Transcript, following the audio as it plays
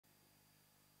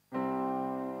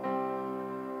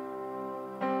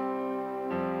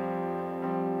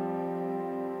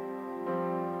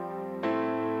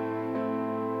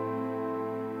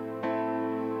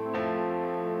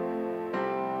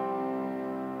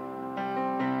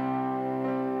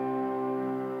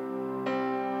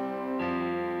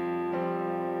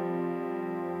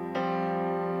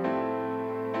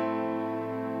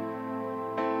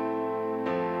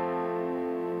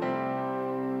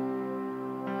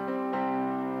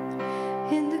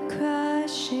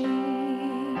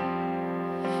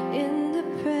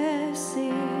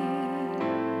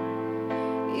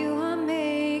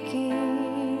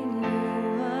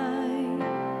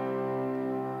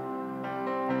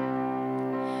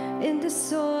In the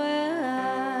soil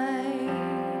I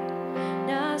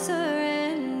now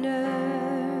surrender.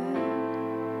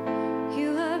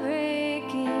 You are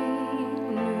breaking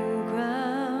new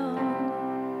ground.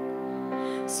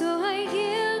 So I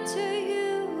yield to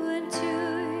you and to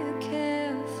your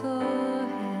careful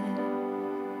hand.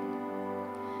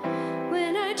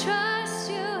 When I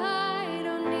trust you, I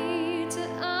don't need to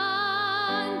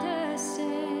understand.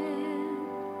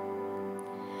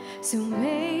 So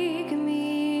make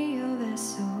me your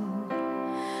vessel.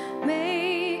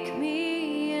 Make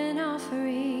me an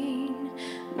offering.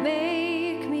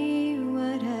 Make me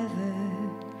whatever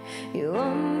you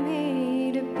want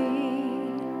me to be.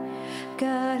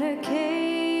 God, I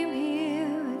came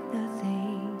here with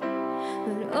nothing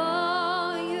but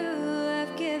all you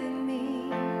have given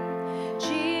me.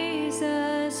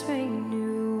 Jesus, bring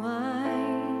new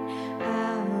wine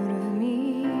out of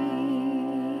me.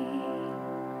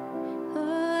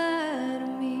 Out of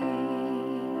me.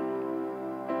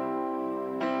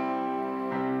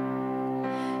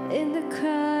 In the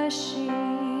crushing,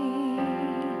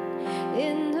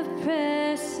 in the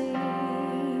pressing,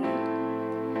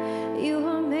 you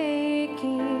are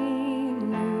making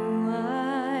new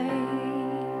wine.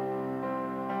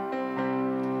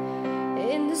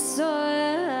 In the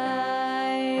soil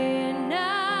I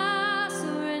now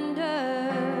surrender.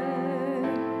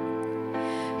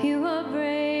 You are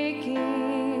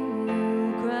breaking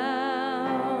new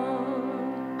ground.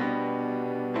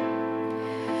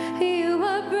 You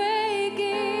are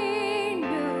breaking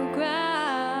new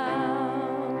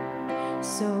ground.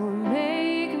 So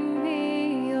make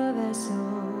me your vessel.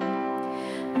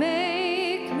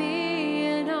 Make me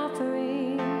an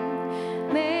offering.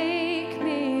 Make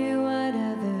me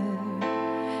whatever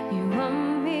you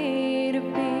want me to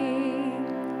be.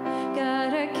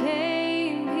 God, I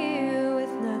came here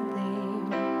with nothing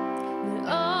but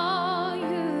all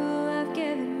you have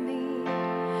given me.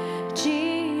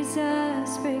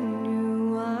 Jesus, bring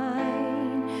new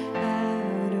wine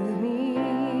out of me.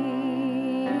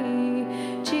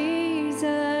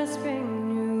 Jesus, bring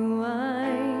new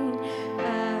wine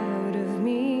out of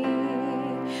me.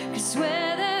 'Cause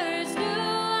where there is new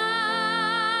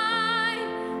wine,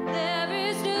 there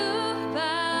is new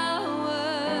power,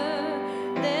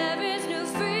 there is new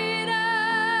freedom,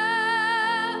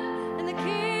 and the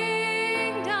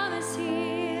kingdom is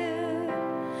here.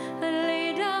 I lay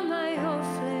down my old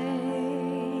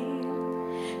flame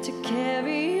to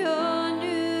carry your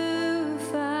new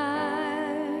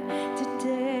fire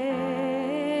today.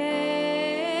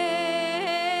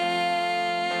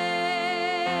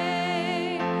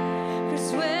 'Cause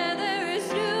where there is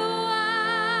new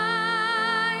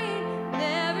wine,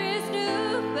 there is new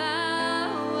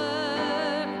power,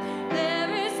 there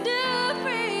is new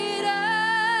freedom,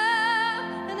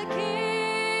 and the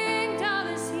kingdom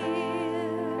is here.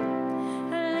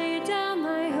 I lay down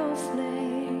my old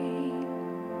flame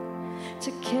to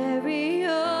carry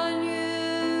your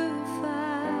new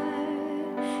fire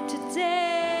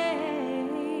today.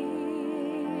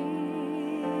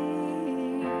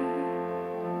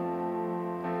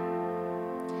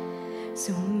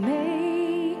 So make